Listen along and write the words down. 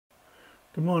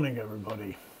Good morning,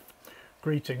 everybody.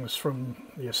 Greetings from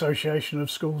the Association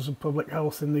of Schools of Public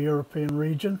Health in the European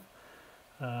region.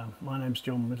 My name's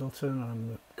John Middleton, I'm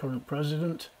the current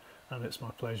president, and it's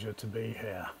my pleasure to be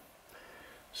here.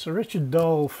 Sir Richard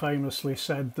Dole famously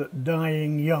said that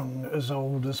dying young as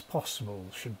old as possible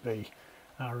should be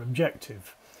our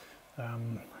objective.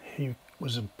 He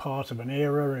was a part of an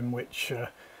era in which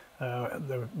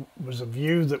there was a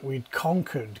view that we'd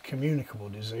conquered communicable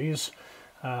disease,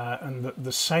 and that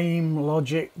the same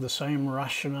logic, the same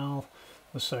rationale,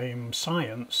 the same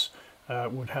science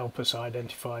would help us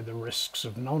identify the risks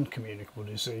of non-communicable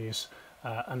disease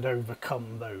and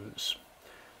overcome those.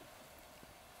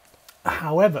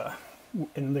 However,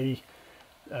 in the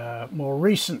more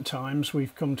recent times,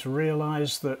 we've come to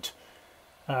realise that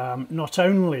not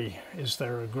only is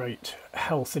there a great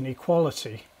health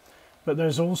inequality, but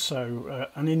there's also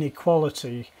an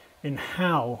inequality in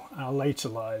how our later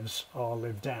lives are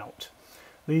lived out.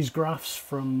 These graphs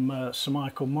from Sir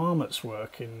Michael Marmot's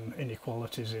work in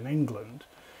Inequalities in England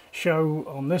show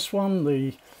on this one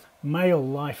the male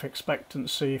life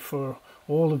expectancy for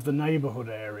all of the neighbourhood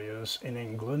areas in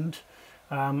England,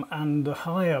 and the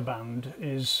higher band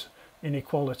is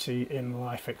inequality in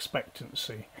life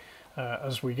expectancy.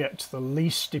 As we get to the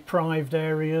least deprived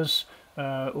areas,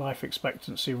 life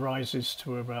expectancy rises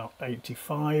to about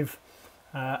 85.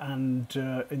 And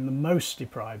in the most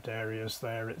deprived areas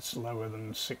there it's lower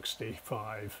than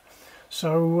 65.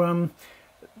 So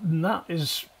that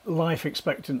is life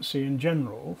expectancy in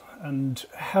general, and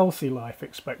healthy life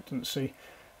expectancy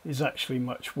is actually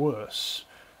much worse,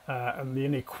 and the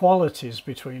inequalities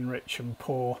between rich and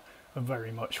poor are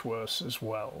very much worse as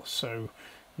well. So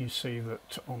you see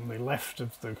that on the left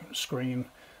of the screen,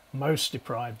 most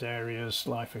deprived areas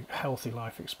healthy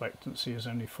life expectancy is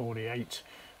only 48.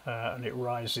 And it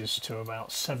rises to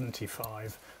about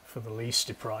 75 for the least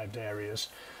deprived areas.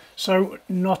 So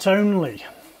not only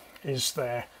is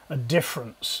there a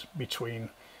difference between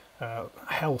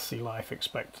healthy life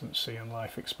expectancy and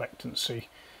life expectancy,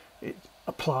 it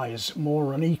applies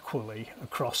more unequally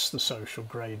across the social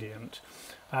gradient.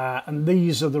 And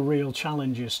these are the real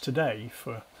challenges today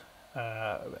for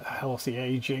healthy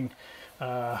ageing.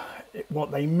 What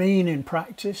they mean in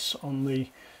practice on the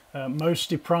most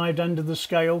deprived end of the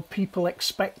scale, people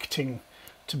expecting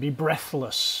to be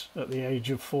breathless at the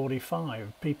age of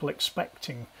 45, people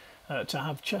expecting to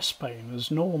have chest pain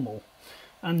as normal.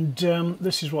 And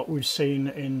this is what we've seen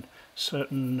in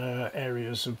certain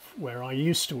areas of where I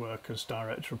used to work as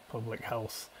Director of Public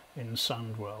Health in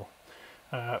Sandwell.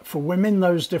 For women,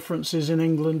 those differences in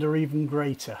England are even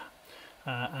greater,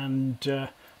 and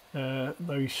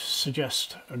they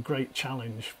suggest a great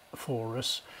challenge for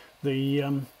us.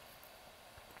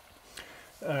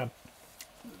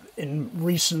 In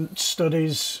recent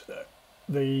studies,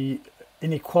 the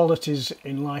inequalities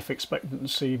in life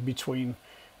expectancy between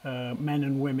men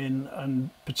and women,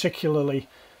 and particularly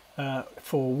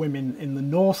for women in the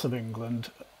north of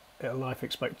England, life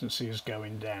expectancy is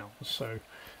going down. So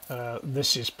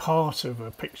this is part of a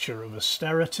picture of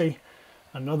austerity.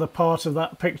 Another part of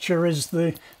that picture is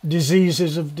the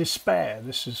diseases of despair.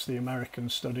 This is the American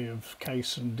study of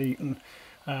Case and Deaton,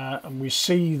 and we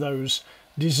see those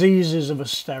diseases of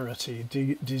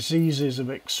austerity, diseases of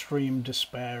extreme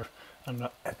despair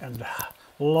and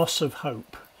loss of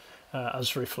hope,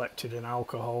 as reflected in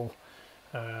alcohol,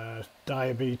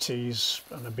 diabetes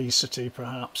and obesity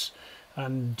perhaps,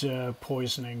 and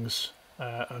poisonings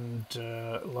and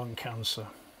lung cancer.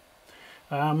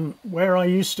 Where I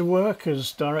used to work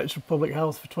as Director of Public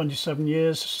Health for 27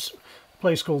 years, a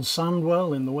place called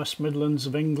Sandwell in the West Midlands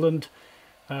of England,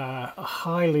 a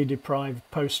highly deprived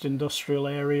post-industrial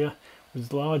area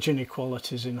with large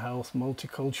inequalities in health,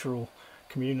 multicultural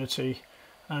community.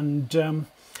 And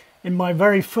in my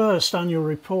very first annual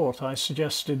report, I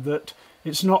suggested that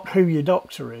it's not who your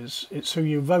doctor is, it's who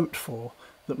you vote for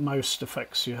that most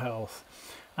affects your health.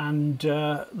 And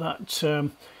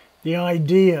the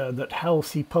idea that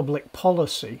healthy public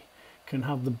policy can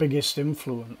have the biggest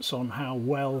influence on how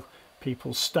well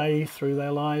people stay through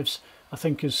their lives, I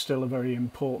think is still a very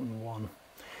important one.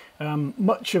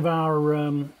 Much of our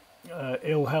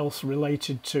ill health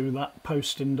related to that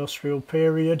post-industrial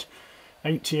period,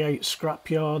 88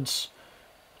 scrapyards,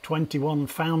 21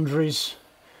 foundries,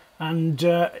 and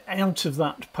out of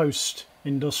that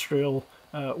post-industrial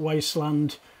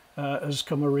wasteland has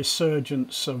come a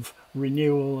resurgence of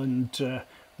renewal and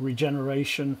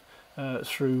regeneration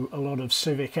through a lot of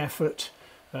civic effort,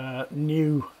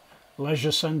 new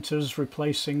leisure centres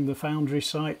replacing the foundry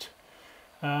site,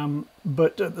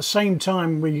 but at the same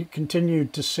time we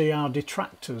continued to see our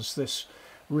detractors, this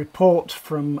report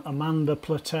from Amanda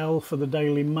Platel for the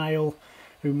Daily Mail,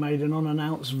 who made an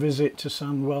unannounced visit to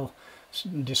Sandwell,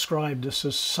 described us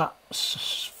as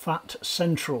fat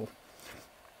central.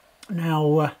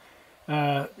 Now,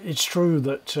 it's true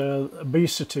that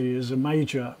obesity is a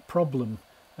major problem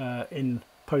in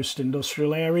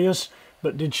post-industrial areas,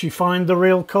 but did she find the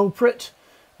real culprit?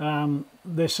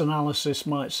 This analysis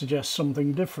might suggest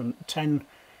something different. 10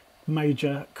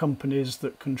 major companies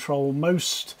that control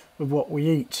most of what we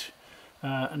eat.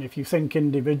 And if you think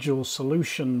individual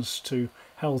solutions to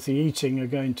healthy eating are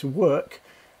going to work,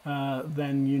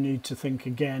 then you need to think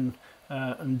again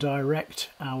and direct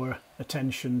our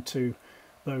attention to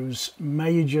those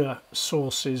major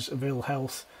sources of ill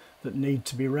health that need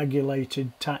to be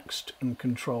regulated, taxed and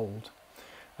controlled.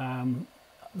 At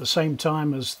the same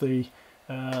time as the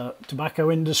tobacco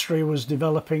industry was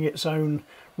developing its own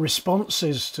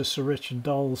responses to Sir Richard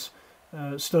Doll's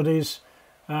studies,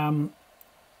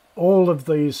 all of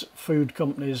these food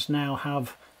companies now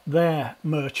have their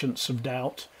merchants of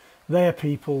doubt, their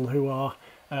people who are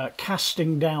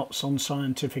casting doubts on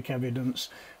scientific evidence,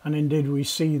 and indeed we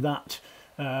see that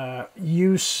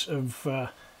use of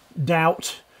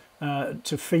doubt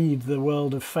to feed the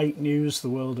world of fake news, the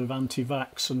world of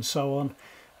anti-vax and so on,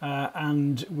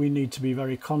 and we need to be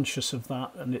very conscious of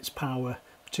that and its power,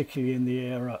 particularly in the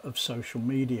era of social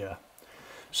media.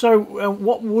 So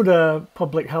what would a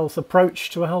public health approach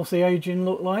to a healthy ageing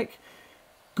look like?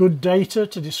 Good data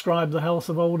to describe the health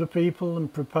of older people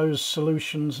and propose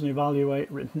solutions and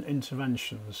evaluate written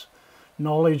interventions.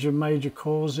 Knowledge of major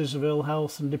causes of ill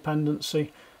health and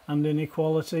dependency and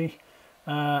inequality.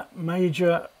 A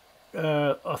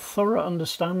thorough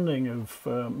understanding of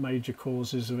major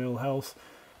causes of ill health,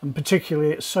 and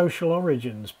particularly its social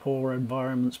origins: poor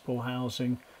environments, poor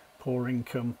housing, poor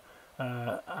income,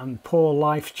 and poor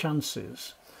life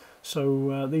chances.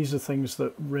 So these are things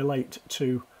that relate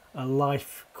to a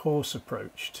life course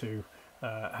approach to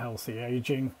healthy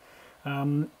ageing.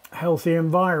 Healthy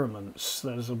environments.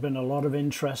 There's been a lot of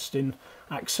interest in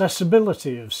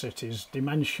accessibility of cities,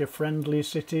 dementia-friendly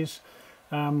cities.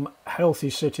 Healthy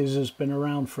cities has been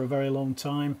around for a very long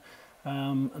time,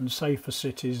 and safer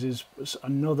cities is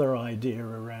another idea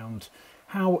around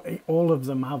how all of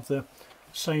them have the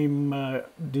same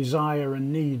desire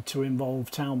and need to involve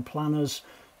town planners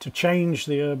to change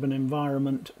the urban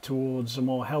environment towards a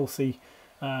more healthy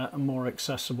and more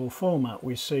accessible format.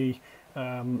 We see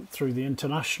through the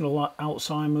International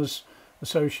Alzheimer's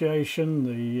Association,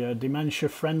 the Dementia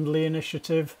Friendly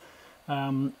Initiative,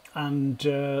 and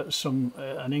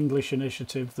an English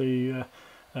initiative, the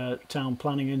Town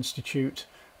Planning Institute,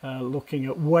 looking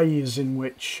at ways in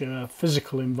which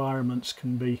physical environments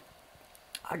can be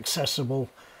accessible,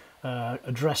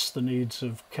 address the needs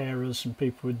of carers and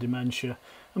people with dementia,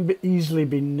 and easily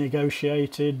be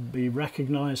negotiated, be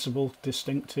recognisable,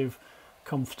 distinctive,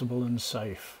 comfortable and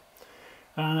safe.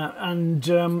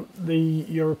 The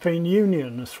European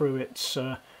Union, through its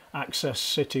Access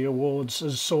City Awards,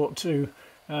 has sought to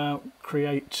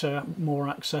create more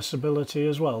accessibility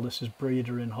as well. This is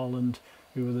Breda in Holland,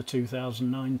 who were the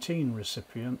 2019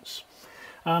 recipients.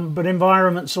 But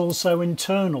environments also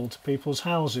internal to people's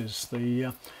houses.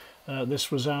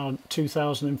 This was our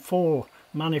 2004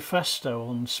 manifesto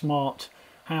on smart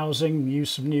housing,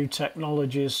 use of new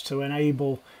technologies to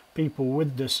enable people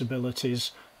with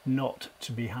disabilities not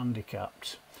to be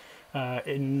handicapped.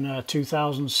 In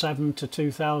 2007 to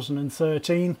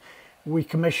 2013, we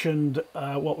commissioned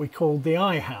what we called the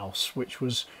iHouse, which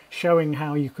was showing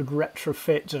how you could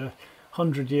retrofit a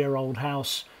 100-year-old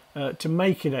house to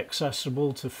make it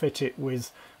accessible, to fit it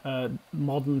with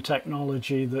modern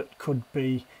technology that could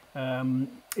be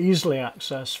easily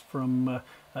accessed from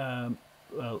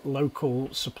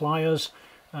local suppliers,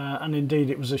 and indeed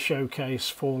it was a showcase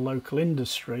for local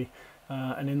industry,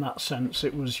 and in that sense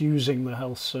it was using the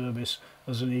health service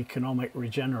as an economic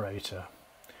regenerator.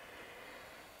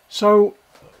 So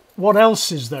what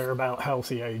else is there about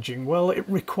healthy ageing? Well, it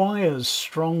requires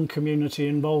strong community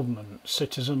involvement,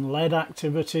 citizen-led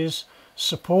activities,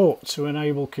 support to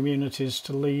enable communities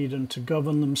to lead and to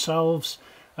govern themselves,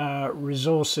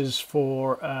 resources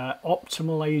for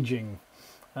optimal ageing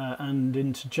and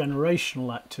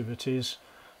intergenerational activities,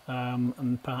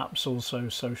 and perhaps also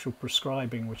social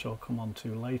prescribing, which I'll come on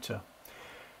to later.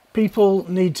 People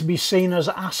need to be seen as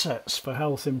assets for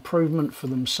health improvement for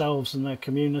themselves and their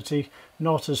community,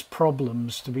 not as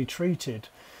problems to be treated.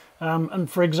 And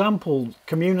for example,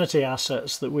 community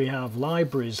assets that we have: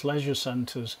 libraries, leisure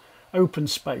centres, open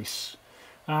space.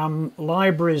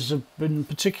 Libraries have been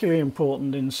particularly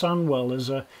important in Sandwell as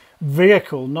a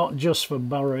vehicle, not just for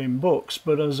borrowing books,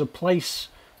 but as a place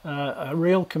a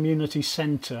real community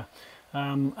centre,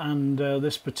 and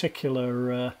this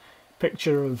particular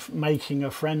picture of making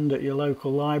a friend at your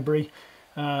local library,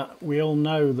 we all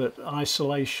know that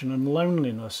isolation and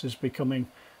loneliness is becoming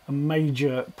a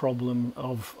major problem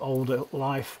of older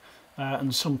life,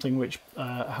 and something which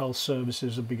health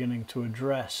services are beginning to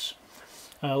address.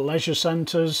 Leisure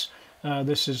centres,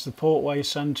 this is the Portway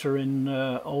Centre in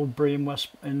Oldbury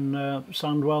in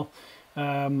Sandwell.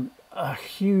 A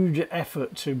huge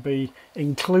effort to be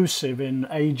inclusive in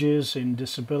ages, in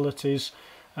disabilities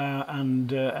and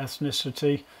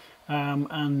ethnicity,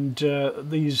 and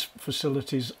these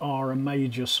facilities are a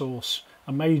major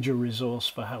resource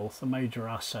for health, a major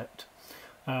asset.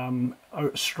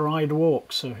 Stride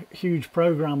walks, a huge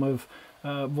programme of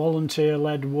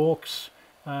volunteer-led walks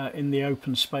in the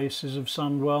open spaces of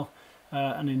Sandwell,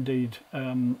 and indeed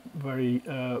very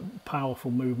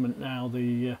powerful movement now,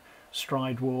 the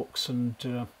stride walks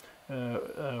and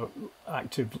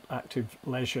active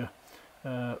leisure,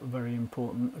 very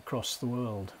important across the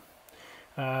world.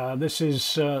 This is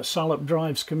Salop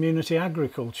Drive's community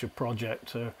agriculture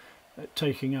project,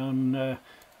 taking on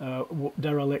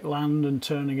derelict land and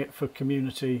turning it for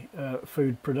community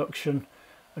food production.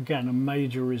 Again, a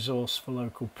major resource for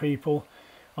local people.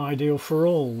 Ideal for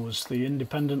All was the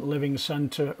independent living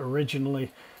centre,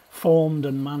 originally formed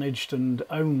and managed and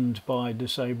owned by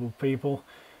disabled people.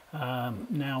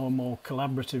 Now a more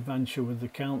collaborative venture with the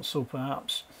council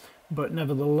perhaps, but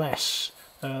nevertheless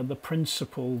the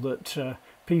principle that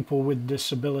people with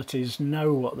disabilities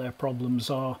know what their problems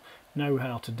are, know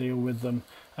how to deal with them,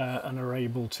 and are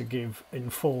able to give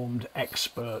informed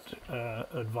expert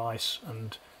advice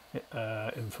and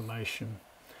information.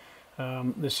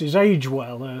 This is Age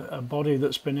Well, a body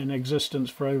that's been in existence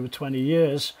for over 20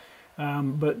 years,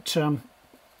 but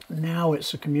now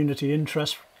it's a community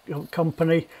interest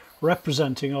company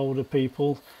representing older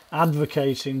people,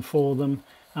 advocating for them,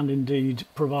 and indeed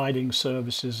providing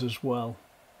services as well.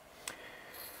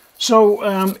 So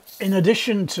in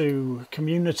addition to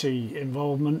community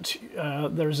involvement,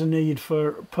 there is a need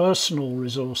for personal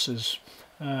resources,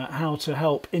 how to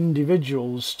help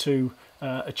individuals to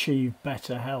achieve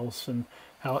better health, and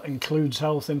how it includes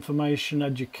health information,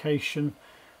 education,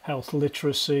 health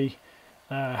literacy,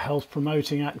 health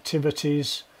promoting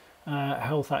activities,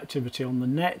 health activity on the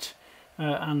net,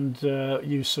 and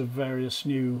use of various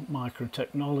new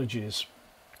microtechnologies.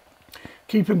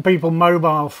 Keeping people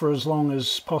mobile for as long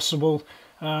as possible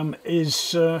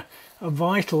is a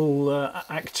vital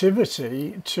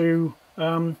activity to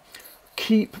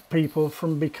keep people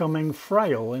from becoming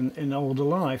frail in older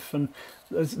life, and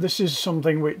this is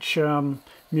something which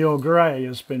Muir Gray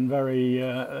has been very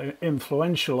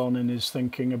influential on in his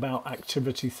thinking about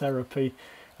activity therapy,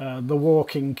 the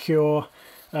walking cure.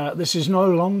 This is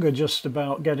no longer just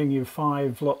about getting you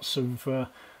 5 lots of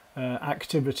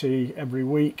activity every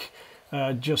week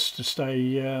just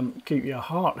to keep your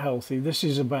heart healthy. This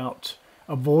is about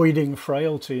avoiding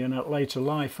frailty in a later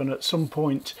life, and at some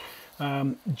point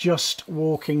just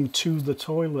walking to the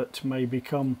toilet may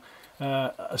become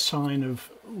a sign of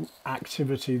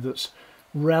activity that's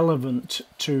relevant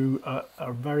to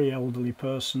a very elderly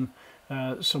person,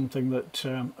 something that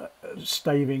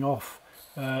staving off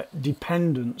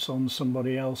dependence on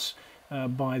somebody else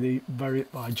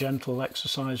by gentle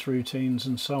exercise routines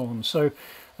and so on. So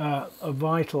a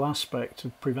vital aspect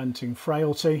of preventing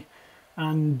frailty.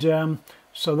 And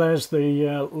so there's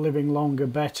the Living Longer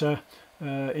Better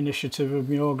initiative of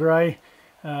Muir Gray,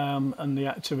 and the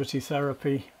activity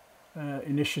therapy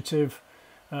initiative.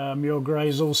 Muir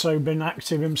Gray's also been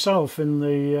active himself in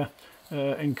the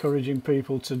encouraging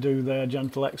people to do their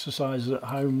gentle exercises at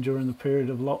home during the period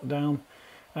of lockdown.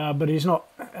 But he's not,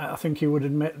 I think he would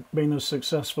admit, been as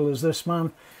successful as this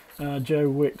man. Joe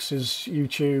Wicks's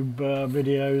YouTube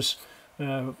videos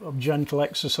of gentle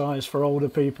exercise for older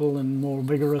people and more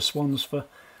vigorous ones for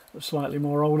slightly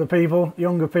more older people,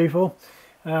 younger people.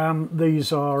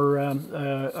 These are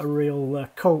a real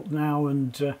cult now,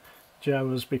 and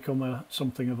Joe has become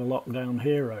something of a lockdown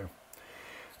hero.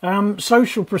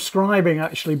 Social prescribing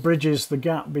actually bridges the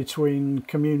gap between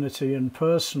community and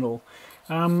personal,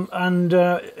 and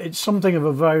it's something of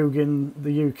a vogue in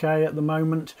the UK at the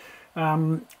moment,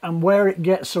 and where it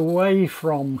gets away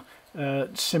from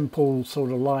simple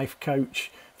sort of life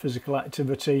coach physical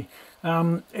activity,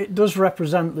 it does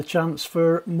represent the chance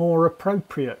for more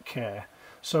appropriate care.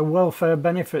 So welfare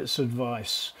benefits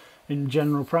advice in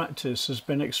general practice has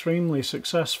been extremely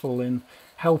successful in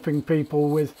helping people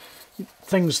with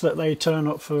things that they turn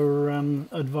up for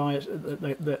advice.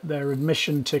 Their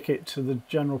admission ticket to the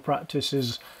general practice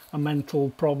is a mental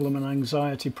problem, an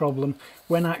anxiety problem,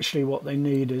 when actually what they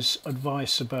need is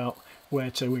advice about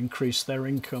where to increase their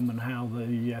income and how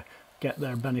they get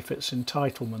their benefits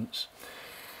entitlements.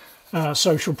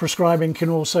 Social prescribing can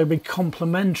also be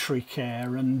complementary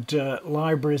care, and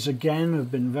libraries again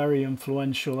have been very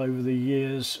influential over the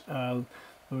years. The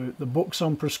Books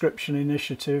on Prescription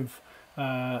initiative,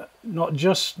 not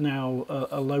just now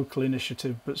a local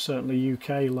initiative, but certainly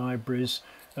UK libraries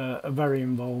are very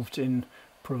involved in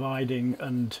providing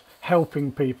and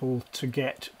helping people to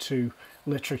get to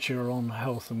literature on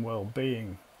health and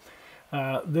well-being.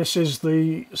 This is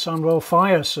the Sandwell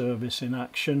Fire Service in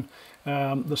action.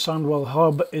 The Sandwell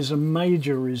Hub is a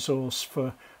major resource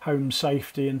for home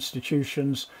safety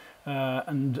institutions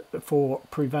and for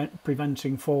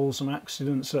preventing falls and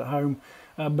accidents at home,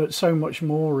 but so much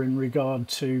more in regard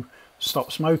to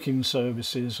stop smoking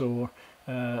services or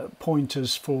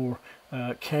pointers for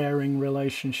caring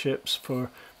relationships, for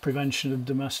prevention of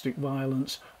domestic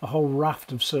violence, a whole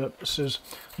raft of services,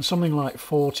 and something like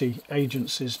 40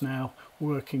 agencies now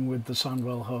working with the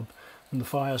Sandwell Hub and the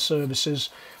fire services.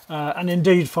 And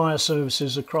indeed, fire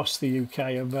services across the UK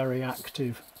are very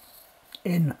active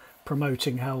in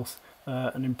promoting health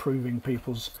and improving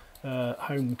people's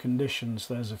home conditions.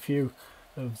 There's a few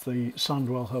of the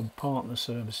Sandwell Hub partner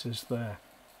services there.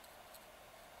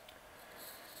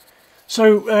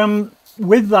 So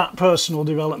with that personal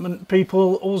development,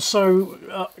 people also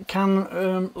can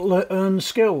earn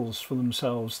skills for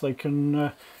themselves. They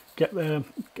can get their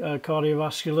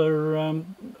cardiovascular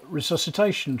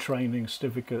resuscitation training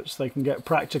certificates. They can get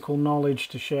practical knowledge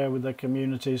to share with their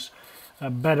communities,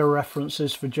 better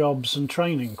references for jobs and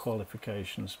training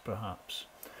qualifications perhaps.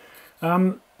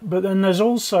 But then there's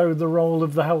also the role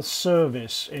of the health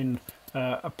service in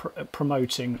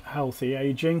promoting healthy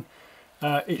ageing.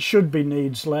 It should be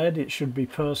needs-led, it should be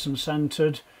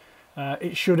person-centred,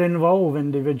 it should involve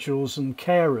individuals and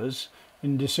carers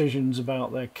in decisions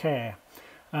about their care.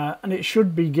 And it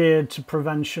should be geared to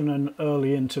prevention and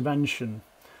early intervention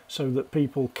so that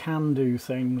people can do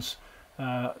things,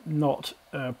 not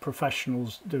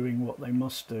professionals doing what they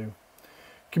must do.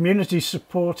 Community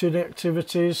supported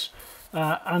activities,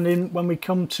 and when we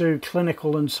come to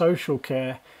clinical and social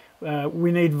care,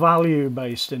 we need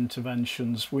value-based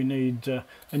interventions. We need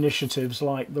initiatives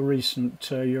like the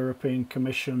recent European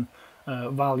Commission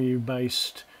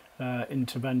value-based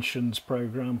interventions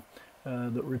programme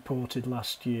that reported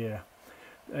last year.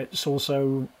 It's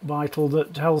also vital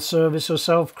that health service are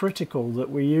self-critical,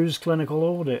 that we use clinical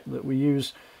audit, that we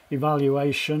use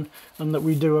evaluation, and that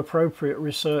we do appropriate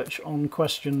research on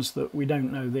questions that we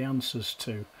don't know the answers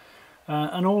to.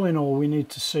 And all in all, we need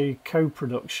to see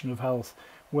co-production of health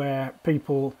where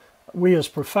we as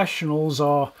professionals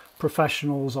are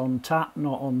professionals on tap,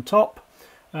 not on top,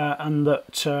 and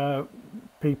that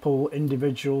people,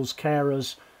 individuals,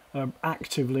 carers are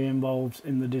actively involved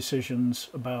in the decisions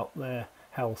about their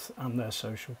health and their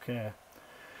social care.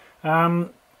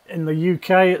 In the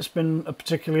UK, it's been a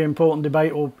particularly important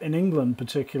debate, or in England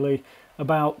particularly,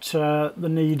 about the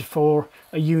need for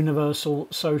a universal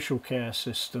social care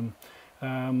system.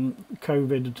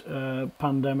 COVID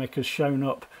pandemic has shown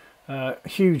up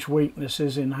huge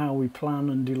weaknesses in how we plan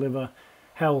and deliver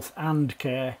health and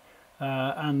care,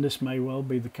 and this may well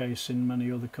be the case in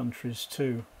many other countries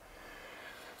too.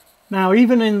 Now,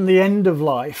 even in the end of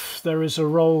life, there is a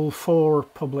role for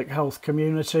public health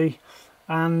community,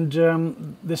 and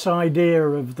this idea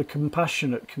of the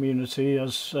compassionate community,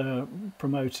 as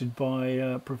promoted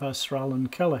by Professor Alan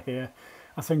Keller here,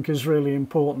 I think is really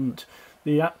important.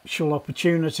 The actual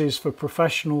opportunities for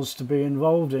professionals to be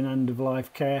involved in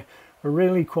end-of-life care are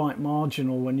really quite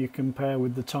marginal when you compare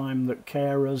with the time that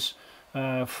carers,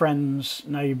 friends,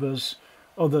 neighbours,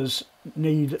 others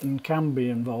need and can be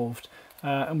involved.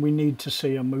 And we need to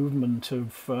see a movement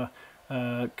of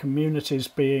communities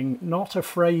being not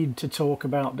afraid to talk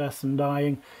about death and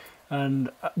dying, and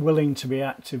willing to be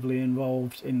actively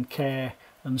involved in care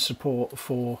and support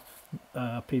for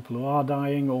people who are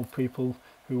dying or people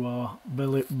who are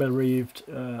bereaved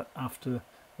after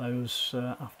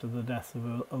the death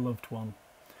of a loved one.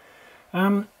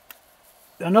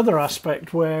 Another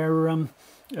aspect where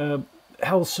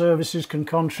health services can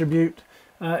contribute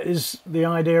is the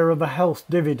idea of a health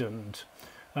dividend.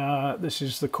 This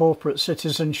is the corporate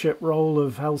citizenship role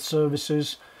of health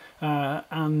services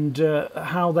and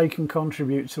how they can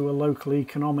contribute to a local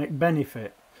economic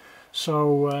benefit.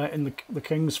 So in the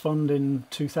King's Fund in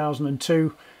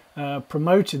 2002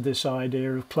 promoted this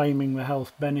idea of claiming the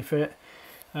health benefit,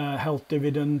 health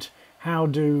dividend. How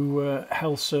do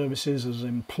health services as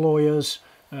employers,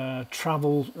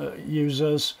 travel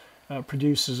users,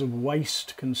 producers of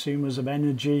waste, consumers of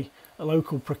energy,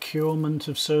 local procurement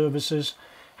of services.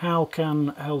 How can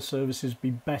health services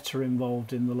be better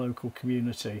involved in the local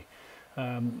community?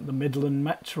 The Middleton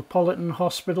Metropolitan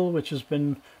Hospital, which has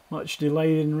been much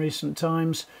delayed in recent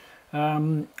times,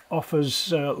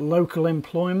 offers local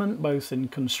employment both in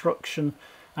construction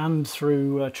and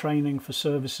through training for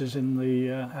services in the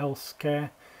healthcare.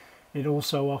 It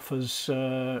also offers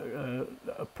a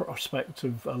prospect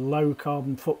of a low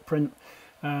carbon footprint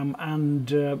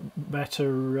and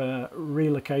better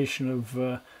relocation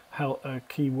of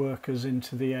key workers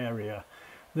into the area.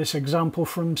 This example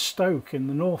from Stoke in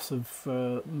the north of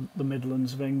the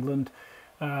Midlands of England,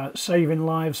 saving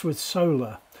lives with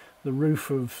solar. The roof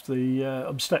of the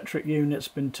obstetric unit's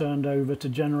been turned over to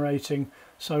generating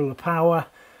solar power.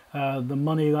 The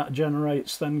money that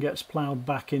generates then gets ploughed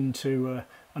back into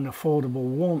an affordable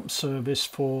warmth service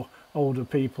for older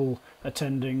people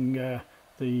attending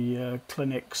the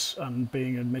clinics and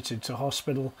being admitted to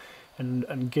hospital,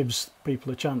 and gives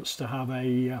people a chance to have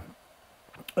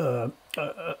an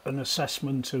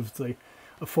assessment of the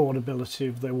affordability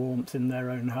of their warmth in their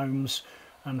own homes,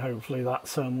 and hopefully that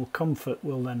thermal comfort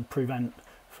will then prevent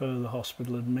further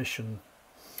hospital admission.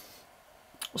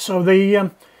 So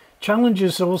the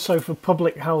challenges also for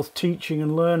public health teaching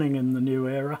and learning in the new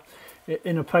era.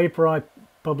 In a paper I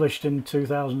published in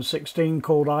 2016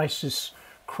 called ISIS,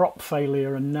 Crop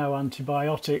Failure and No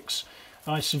Antibiotics,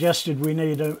 I suggested we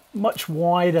need a much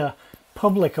wider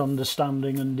public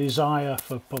understanding and desire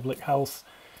for public health.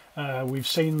 We've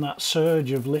seen that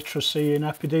surge of literacy in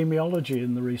epidemiology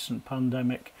in the recent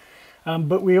pandemic.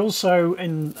 But we also,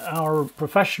 in our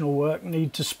professional work,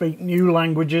 need to speak new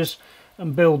languages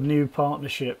and build new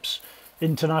partnerships.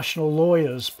 International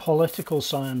lawyers, political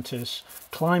scientists,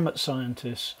 climate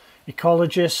scientists,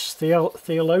 ecologists,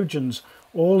 theologians,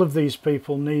 all of these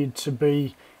people need to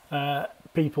be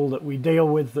people that we deal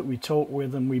with, that we talk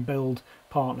with, and we build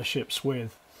partnerships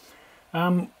with.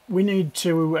 We need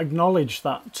to acknowledge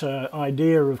that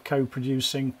idea of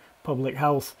co-producing public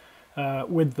health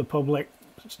with the public.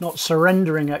 It's not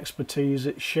surrendering expertise,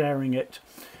 it's sharing it.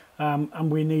 And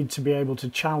we need to be able to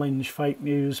challenge fake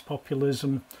news,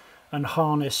 populism, and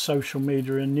harness social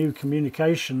media and new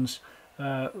communications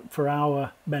for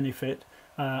our benefit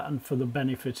and for the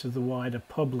benefit of the wider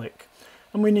public.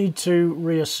 And we need to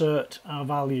reassert our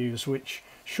values, which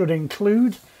should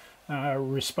include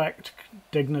respect,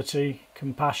 dignity,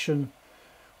 compassion,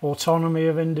 autonomy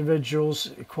of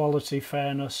individuals, equality,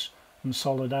 fairness, and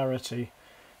solidarity.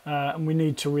 And we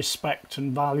need to respect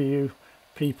and value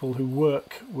people who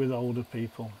work with older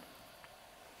people.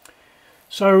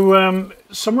 So,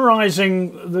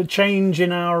 summarising the change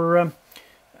in our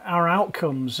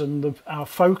outcomes and our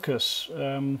focus,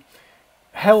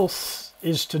 health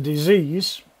is to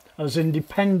disease as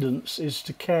independence is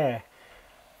to care.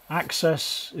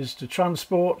 Access is to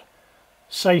transport,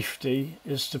 safety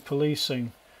is to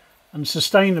policing, and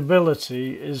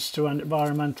sustainability is to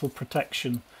environmental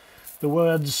protection. The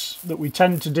words that we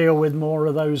tend to deal with more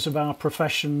are those of our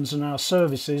professions and our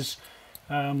services.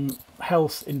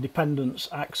 Health, independence,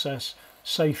 access,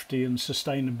 safety and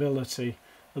sustainability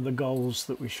are the goals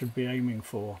that we should be aiming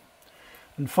for.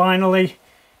 And finally,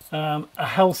 a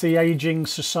healthy ageing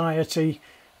society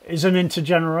is an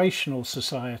intergenerational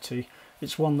society.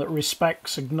 It's one that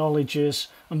respects, acknowledges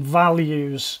and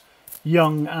values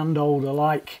young and old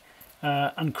alike,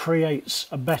 and creates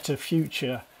a better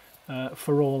future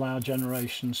for all our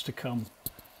generations to come.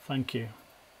 Thank you.